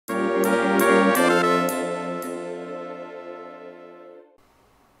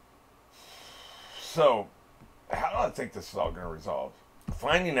So, how do I think this is all going to resolve?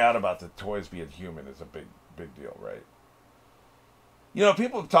 Finding out about the toys being human is a big deal, right? You know,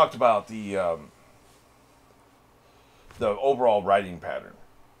 people have talked about the overall writing pattern.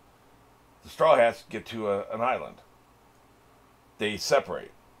 The Straw Hats get to an island. They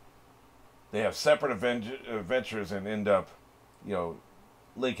separate. They have separate adventures and end up, you know,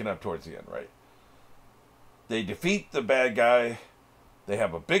 linking up towards the end, right? They defeat the bad guy. They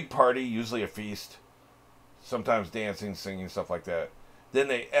have a big party, usually a feast. Sometimes dancing, singing, stuff like that. Then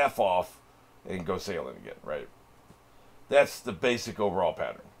they F off and go sailing again, right? That's the basic overall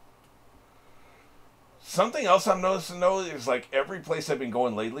pattern. Something else I'm noticing, though, is like every place I've been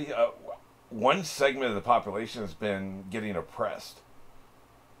going lately, one segment of the population has been getting oppressed.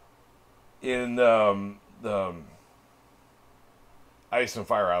 In the Ice and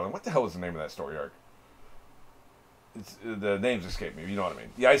Fire Island, what the hell was the name of that story arc? The names escape me, you know what I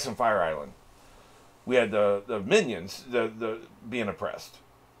mean. The Ice and Fire Island. We had the minions the being oppressed.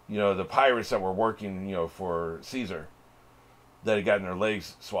 You know, the pirates that were working, you know, for Caesar that had gotten their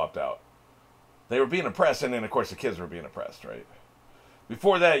legs swapped out. They were being oppressed, and then, of course, the kids were being oppressed, right?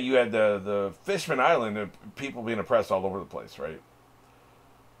 Before that, you had the Fishman Island, and people being oppressed all over the place, right?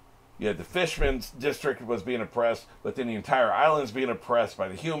 You had the Fishman's district was being oppressed, but then the entire island's being oppressed by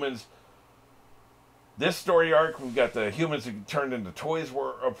the humans. This story arc, we've got the humans who turned into toys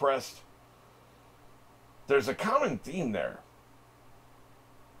were oppressed. There's a common theme there.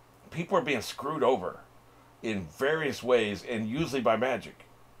 People are being screwed over in various ways, and usually by magic.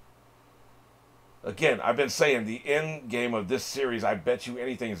 Again, I've been saying the end game of this series, I bet you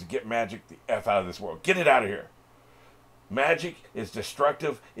anything, is to get magic the F out of this world. Get it out of here. Magic is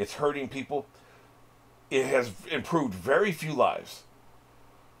destructive. It's hurting people. It has improved very few lives.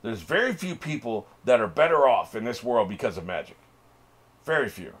 There's very few people that are better off in this world because of magic. Very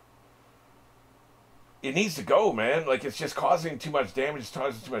few. It needs to go, man. Like, it's just causing too much damage. It's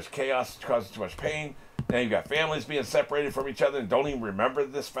causing too much chaos. It's causing too much pain. Now you've got families being separated from each other and don't even remember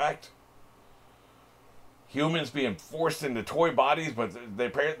this fact. Humans being forced into toy bodies, but they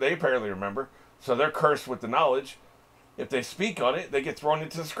apparently remember. So they're cursed with the knowledge. If they speak on it, they get thrown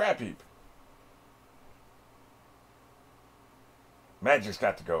into the scrap heap. Magic's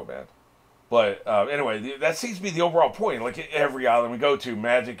got to go, man. But anyway, that seems to be the overall point. Like every island we go to,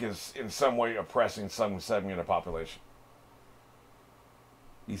 magic is in some way oppressing some segment of the population.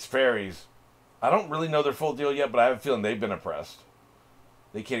 These fairies, I don't really know their full deal yet, but I have a feeling they've been oppressed.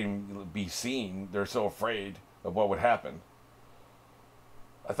 They can't even be seen. They're so afraid of what would happen.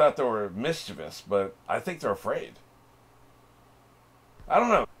 I thought they were mischievous, but I think they're afraid. I don't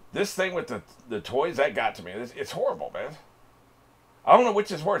know. This thing with the toys, that got to me. It's horrible, man. I don't know which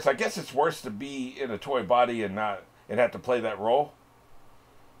is worse. I guess it's worse to be in a toy body and have to play that role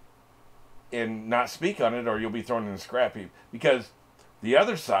and not speak on it, or you'll be thrown in the scrap heap. Because the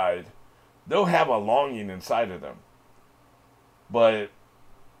other side, they'll have a longing inside of them, but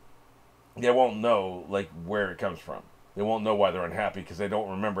they won't know like where it comes from. They won't know why they're unhappy because they don't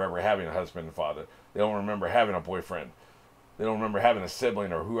remember ever having a husband and father. They don't remember having a boyfriend. They don't remember having a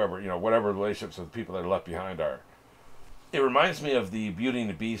sibling or whoever, you know, whatever relationships with people that are left behind are. It reminds me of the Beauty and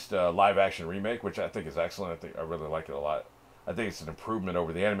the Beast live action remake, which I think is excellent. I really like it a lot. I think it's an improvement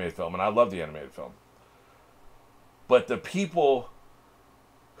over the animated film, and I love the animated film. But the people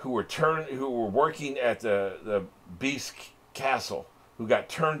who were working at the Beast Castle, who got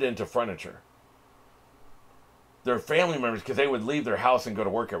turned into furniture, their family members, because they would leave their house and go to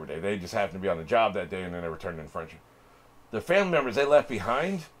work every day. They just happened to be on the job that day, and then they were turned into furniture. The family members they left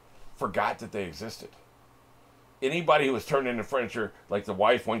behind forgot that they existed. Anybody who was turned into furniture, like the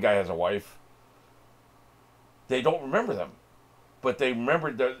wife, one guy has a wife, they don't remember them. But they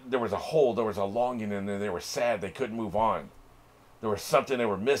remembered there was a hole, there was a longing in there, they were sad, they couldn't move on. There was something they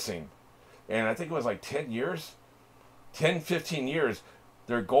were missing. And I think it was like 10 years, 10, 15 years,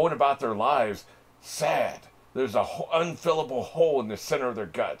 they're going about their lives sad. There's a unfillable hole in the center of their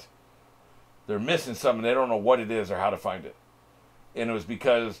gut. They're missing something, they don't know what it is or how to find it. And it was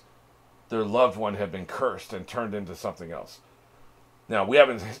because their loved one had been cursed and turned into something else. Now, we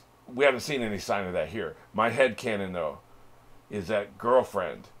haven't seen any sign of that here. My headcanon, though, is that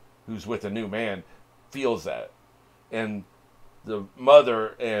girlfriend who's with a new man feels that. And the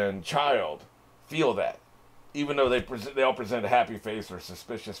mother and child feel that. Even though they all present a happy face or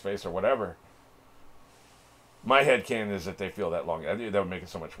suspicious face or whatever, my headcanon is that they feel that long. I think that would make it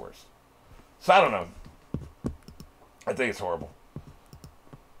so much worse. So I don't know. I think it's horrible.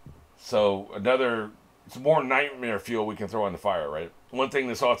 So it's more nightmare fuel we can throw on the fire, right? One thing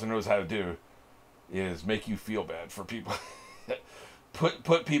this author knows how to do is make you feel bad for people.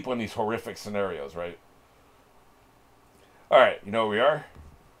 put people in these horrific scenarios, right? All right, you know where we are.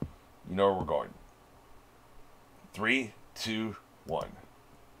 You know where we're going. 3, 2, 1.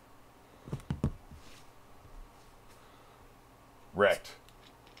 Wrecked.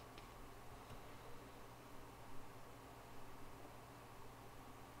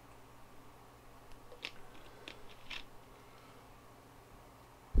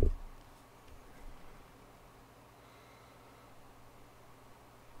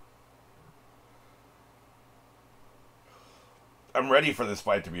 I'm ready for this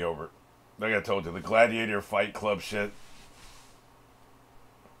fight to be over. Like I told you, the Gladiator Fight Club shit.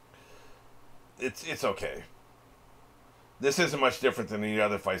 It's okay. This isn't much different than any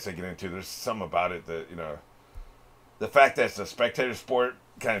other fights I get into. There's some about it that, you know, the fact that it's a spectator sport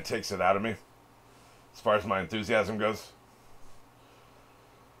kind of takes it out of me as far as my enthusiasm goes.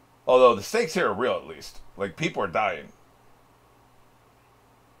 Although the stakes here are real, at least. Like, people are dying.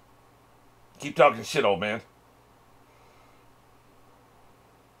 Keep talking shit, old man.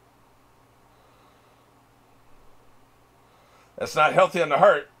 That's not healthy on the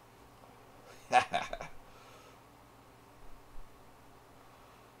heart.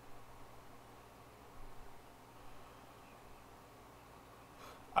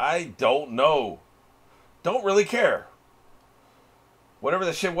 I don't know. Don't really care. Whatever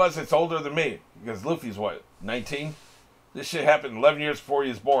the shit was, it's older than me. Because Luffy's what, 19? This shit happened 11 years before he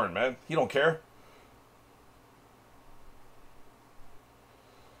was born, man. He don't care.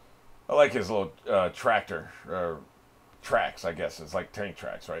 I like his little tractor. Tracks, I guess. It's like tank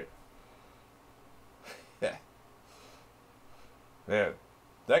tracks, right? Yeah. Yeah.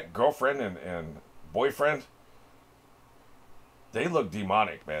 That girlfriend and boyfriend, they look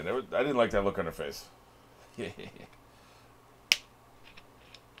demonic, man. I didn't like that look on her face.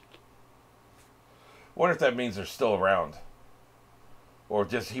 Wonder if that means they're still around. Or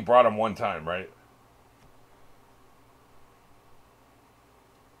just he brought them one time, right?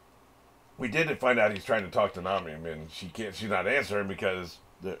 We did find out he's trying to talk to Nami. I mean, she's not answering because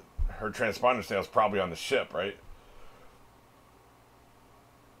her transponder sale is probably on the ship, right?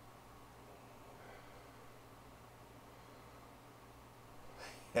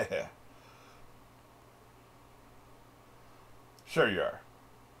 Sure you are.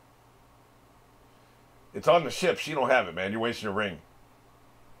 It's on the ship. She don't have it, man. You're wasting your ring.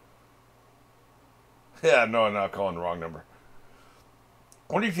 Yeah, no, I'm not calling the wrong number.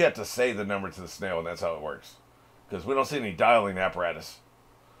 I wonder if you have to say the number to the snail and that's how it works. Because we don't see any dialing apparatus.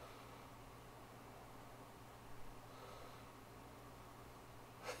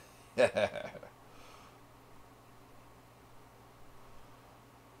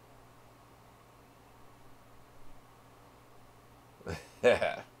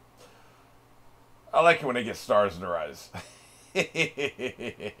 I like it when they get stars in their eyes.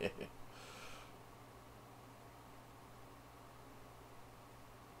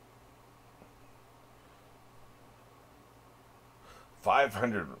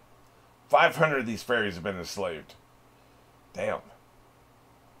 500 of these fairies have been enslaved. Damn.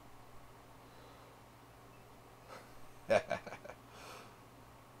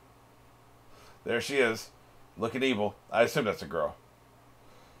 There she is, looking evil. I assume that's a girl.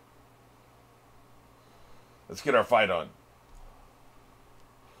 Let's get our fight on.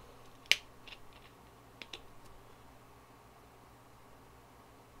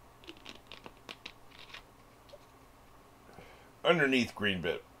 Underneath green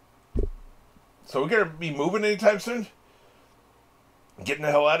bit. So we're gonna be moving anytime soon? Getting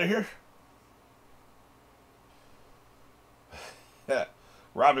the hell out of here? Yeah.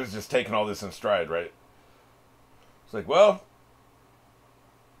 Robin's just taking all this in stride, right? It's like, well,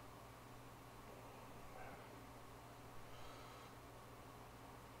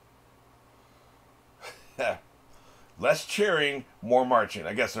 less cheering, more marching.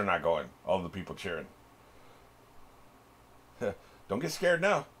 I guess they're not going. All the people cheering. Don't get scared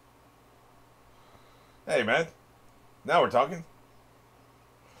now. Hey, man. Now we're talking.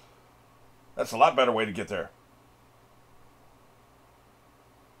 That's a lot better way to get there.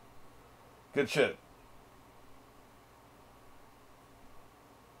 Good shit.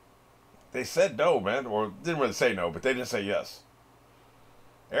 They said no, man. Or didn't really say no, but they didn't say yes.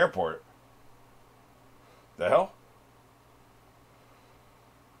 Airport. The hell?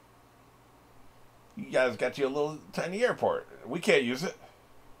 You guys got you a little tiny airport. We can't use it.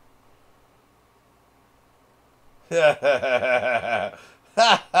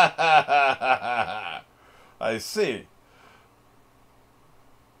 I see.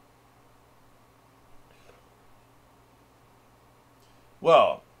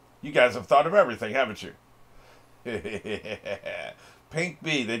 Well, you guys have thought of everything, haven't you? Pink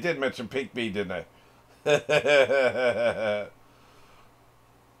Bee. They did mention Pink Bee, didn't they?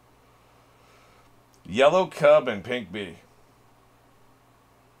 Yellow Cub and Pink Bee.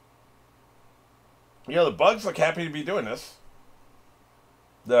 You know, the bugs look happy to be doing this.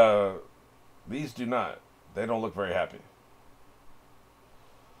 These do not. They don't look very happy.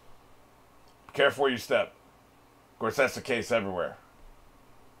 Be careful where you step. Of course, that's the case everywhere.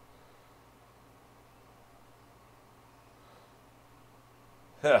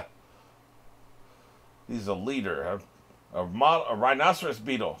 Huh. He's a leader. A rhinoceros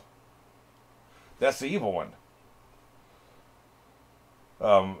beetle. That's the evil one.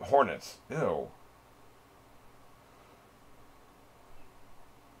 Hornets. Ew.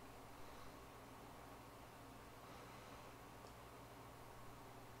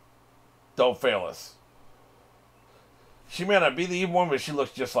 Don't fail us. She may not be the evil one, but she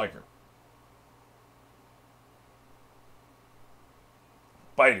looks just like her.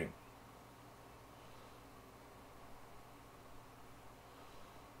 Biting.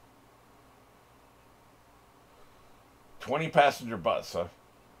 "20-passenger bus, huh?"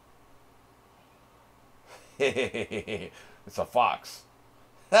 It's a fox.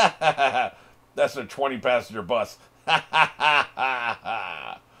 That's a 20-passenger bus.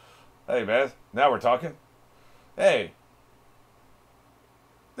 Hey, man. Now we're talking. Hey.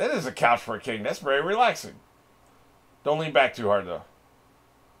 That is a couch for a king. That's very relaxing. Don't lean back too hard, though.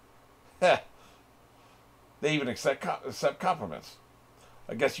 They even accept compliments.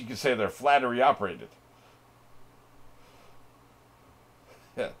 I guess you could say they're flattery operated.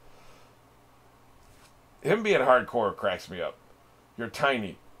 Him being hardcore cracks me up. You're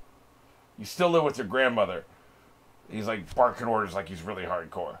tiny. You still live with your grandmother. He's like barking orders like he's really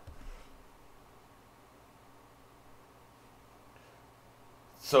hardcore.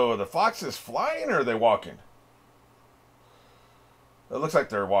 So the fox is flying, or are they walking? It looks like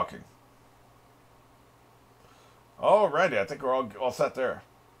they're walking. Alrighty, I think we're all set there.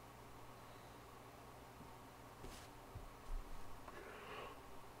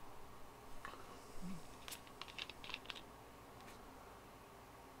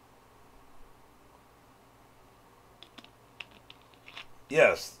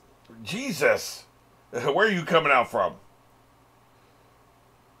 Yes. Jesus. Where are you coming out from?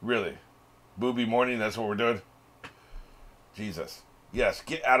 Really? Booby morning, that's what we're doing? Jesus. Yes,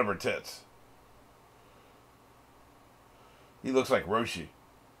 get out of her tits. He looks like Roshi.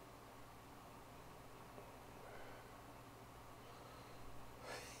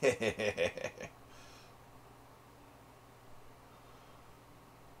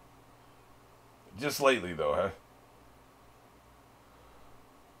 Just lately, though, huh?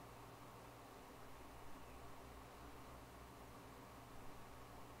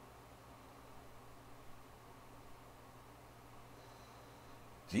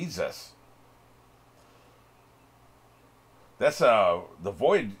 Jesus. That's the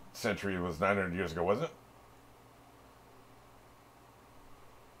Void Century was 900 years ago, wasn't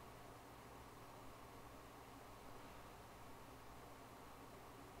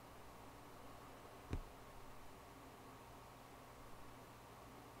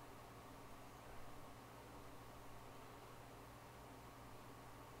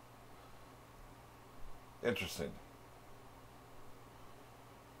it? Interesting.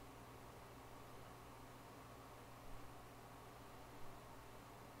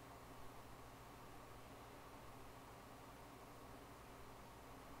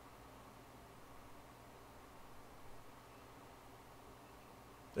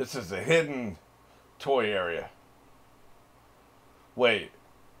 This is a hidden toy area. Wait.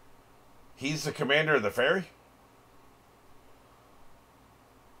 He's the commander of the ferry?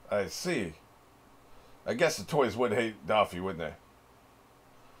 I see. I guess the toys would hate Duffy, wouldn't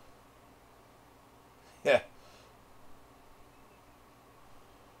they? Yeah.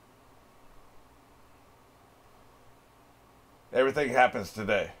 Everything happens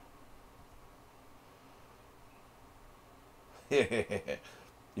today.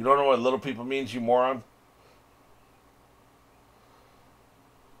 You don't know what little people means, you moron?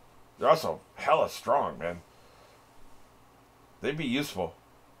 They're also hella strong, man. They'd be useful.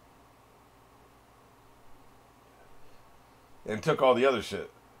 And took all the other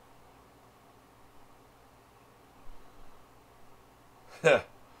shit.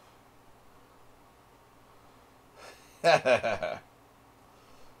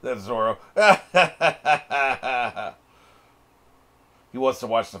 That's Zoro. He wants to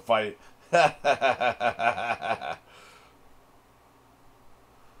watch the fight.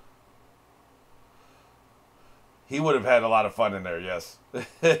 He would have had a lot of fun in there, yes. He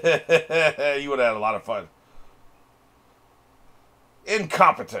would have had a lot of fun.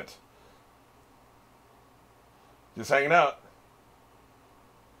 Incompetent. Just hanging out.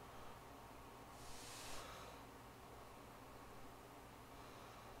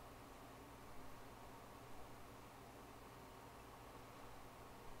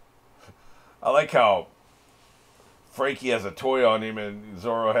 I like how Frankie has a toy on him and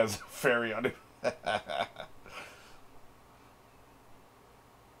Zoro has a fairy on him.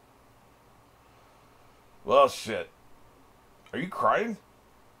 Well, shit. Are you crying?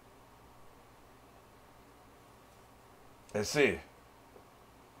 I see.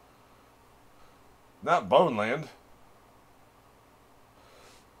 Not Boneland.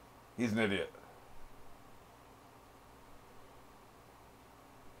 He's an idiot.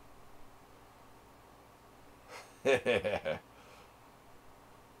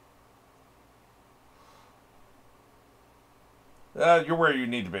 You're where you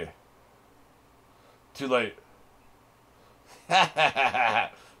need to be. Too late.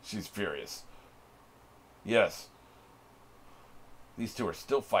 She's furious. Yes. These two are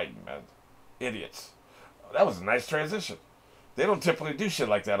still fighting, man. Idiots. That was a nice transition. They don't typically do shit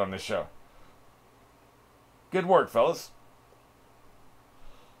like that on this show. Good work, fellas.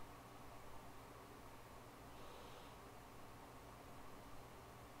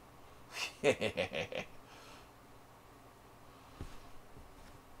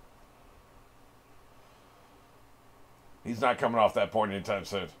 He's not coming off that point anytime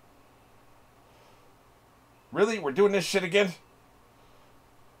soon. Really? We're doing this shit again?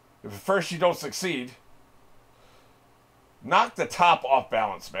 If at first you don't succeed, knock the top off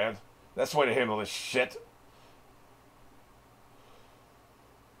balance, man. That's the way to handle this shit.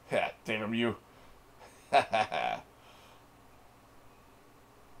 Yeah, damn you.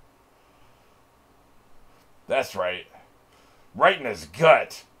 That's right. Right in his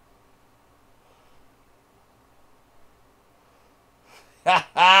gut. Ha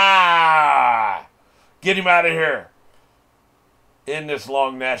ha! Get him out of here. In this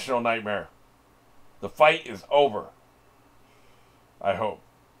long national nightmare. The fight is over. I hope.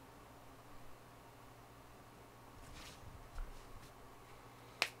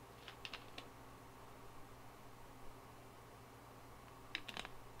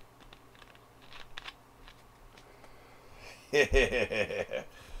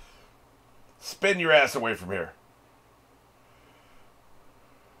 Spin your ass away from here.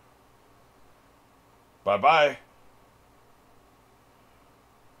 Bye-bye.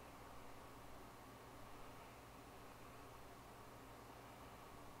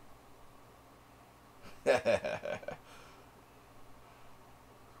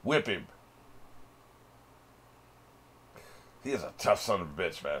 Whip him. He is a tough son of a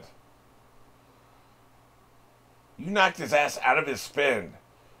bitch, man. You knocked his ass out of his spin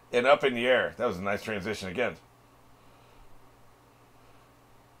and up in the air. That was a nice transition again.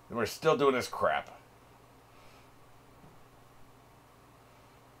 And we're still doing this crap.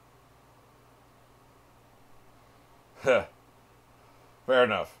 Huh. Fair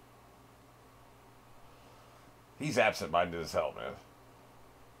enough. He's absent-minded as hell, man.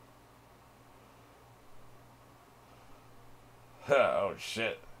 Oh,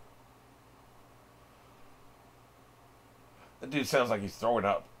 shit. That dude sounds like he's throwing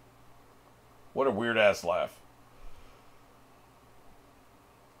up. What a weird-ass laugh.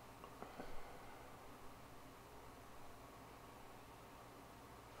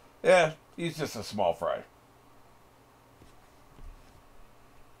 Yeah, he's just a small fry.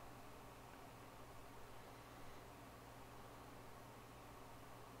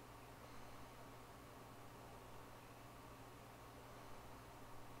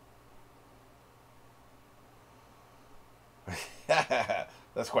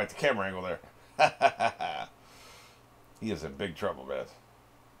 That's quite the camera angle there. He is in big trouble, man.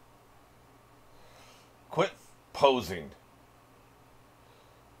 Quit posing.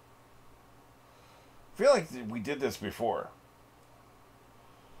 I feel like we did this before.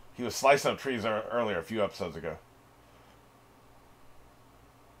 He was slicing up trees earlier, a few episodes ago.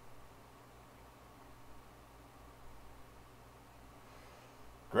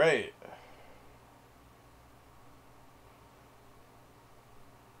 Great.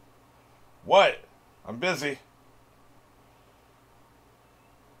 What? I'm busy.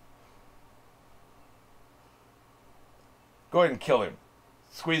 Go ahead and kill him.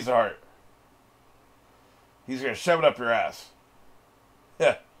 Squeeze the heart. He's going to shove it up your ass.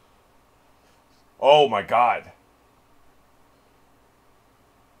 Yeah. Oh my God.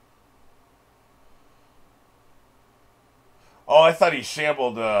 Oh, I thought he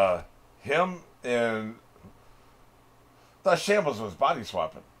shambled him and... I thought Shambles was body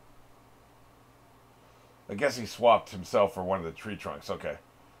swapping. I guess he swapped himself for one of the tree trunks. Okay.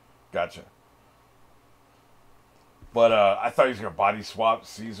 Gotcha. But I thought he was going to body swap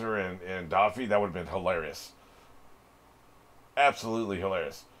Caesar and Daffy. That would have been hilarious. Absolutely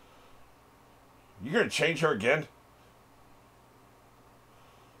hilarious. You're going to change her again?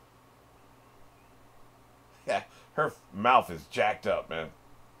 Yeah, her mouth is jacked up, man.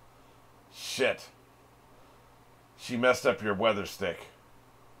 Shit. She messed up your weather stick.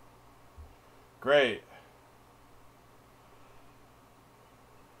 Great.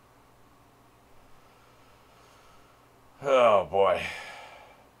 Oh, boy.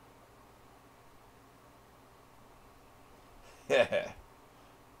 Yeah.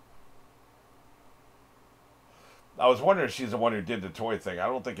 I was wondering if she's the one who did the toy thing. I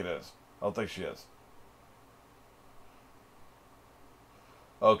don't think it is. I don't think she is.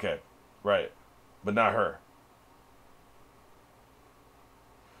 Okay. Right. But not her.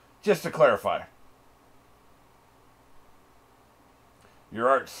 Just to clarify. Your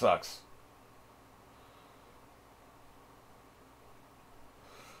art sucks.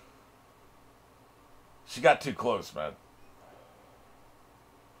 She got too close, man.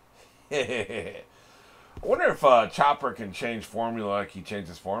 I wonder if Chopper can change formula like he changed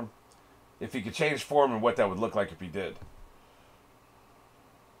his form. If he could change form and what that would look like if he did.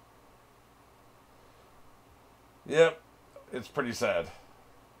 Yep. It's pretty sad.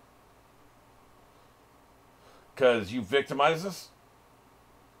 Because you victimize us?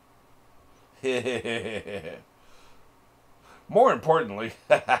 More importantly,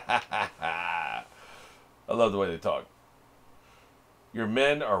 I love the way they talk. Your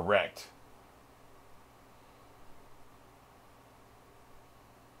men are wrecked.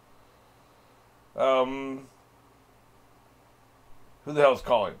 Who the hell's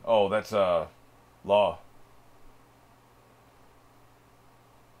calling? Oh, that's Law.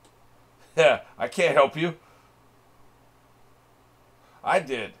 Yeah, I can't help you. I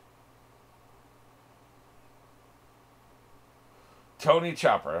did. Tony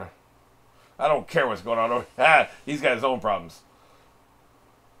Chopper. I don't care what's going on over. He's got his own problems.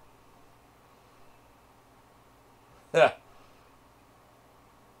 Yeah.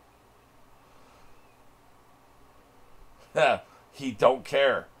 He don't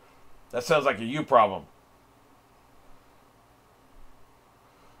care. That sounds like a you problem.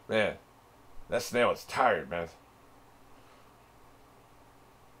 Man, that snail is tired, man.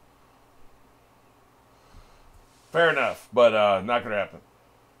 Fair enough, but not gonna happen.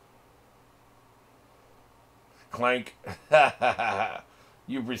 Clank.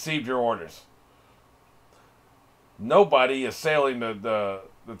 You've received your orders. Nobody is sailing the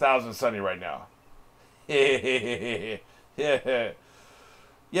Thousand Sunny right now. Yeah,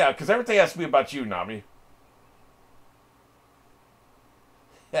 because everything has to be about you, Nami.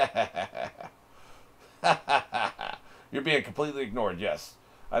 You're being completely ignored, yes.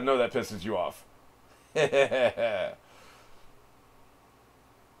 I know that pisses you off. I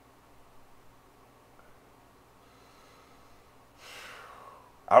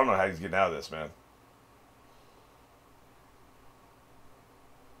don't know how he's getting out of this, man.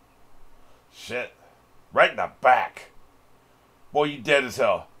 Shit. Right in the back. Boy, you dead as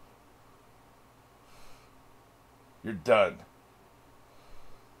hell. You're done.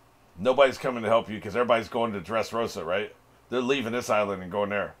 Nobody's coming to help you because everybody's going to Dressrosa, right? They're leaving this island and going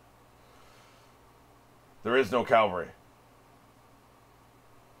there. There is no cavalry.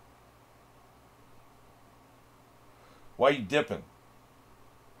 Why are you dipping?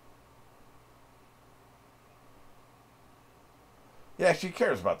 Yeah, she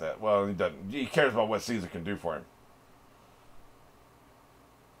cares about that. Well, he doesn't. He cares about what Caesar can do for him.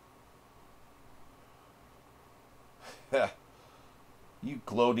 You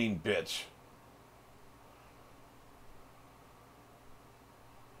gloating bitch.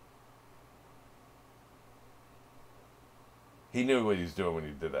 He knew what he was doing when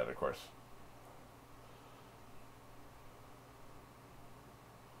he did that, of course.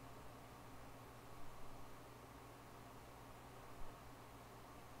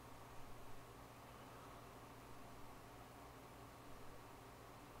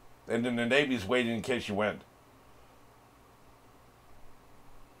 And then the Navy's waiting in case you win.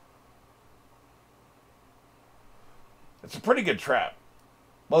 It's a pretty good trap.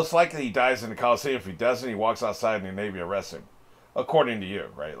 Most likely he dies in the Coliseum. If he doesn't, he walks outside and the Navy arrests him. According to you,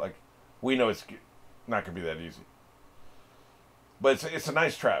 right? Like, we know it's not going to be that easy. But it's a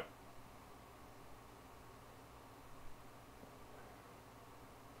nice trap.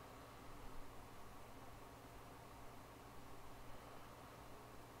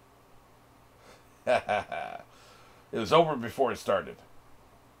 It was over before it started.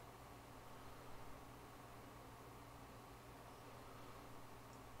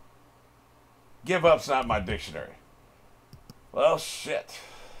 Give up's not my dictionary. Well, shit.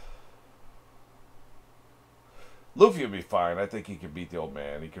 Luffy will be fine. I think he can beat the old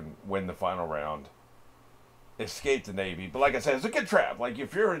man. He can win the final round. Escape the Navy. But like I said, it's a good trap. Like,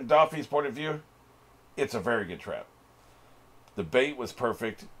 if you're in Doffy's point of view, it's a very good trap. The bait was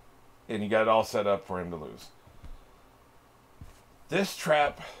perfect, and you got it all set up for him to lose. This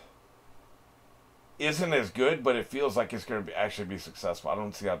trap isn't as good, but it feels like it's going to actually be successful. I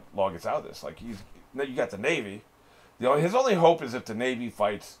don't see how long it's out of this. Like, you got the Navy. His only hope is if the Navy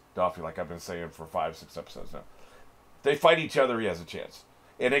fights Doffy, like I've been saying for 5-6 episodes now. They fight each other, he has a chance.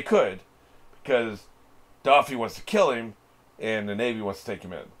 And they could, because Doffy wants to kill him, and the Navy wants to take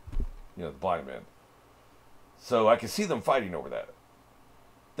him in. The blind man. So I can see them fighting over that.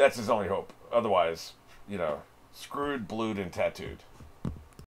 That's his only hope. Otherwise, screwed, blued, and tattooed.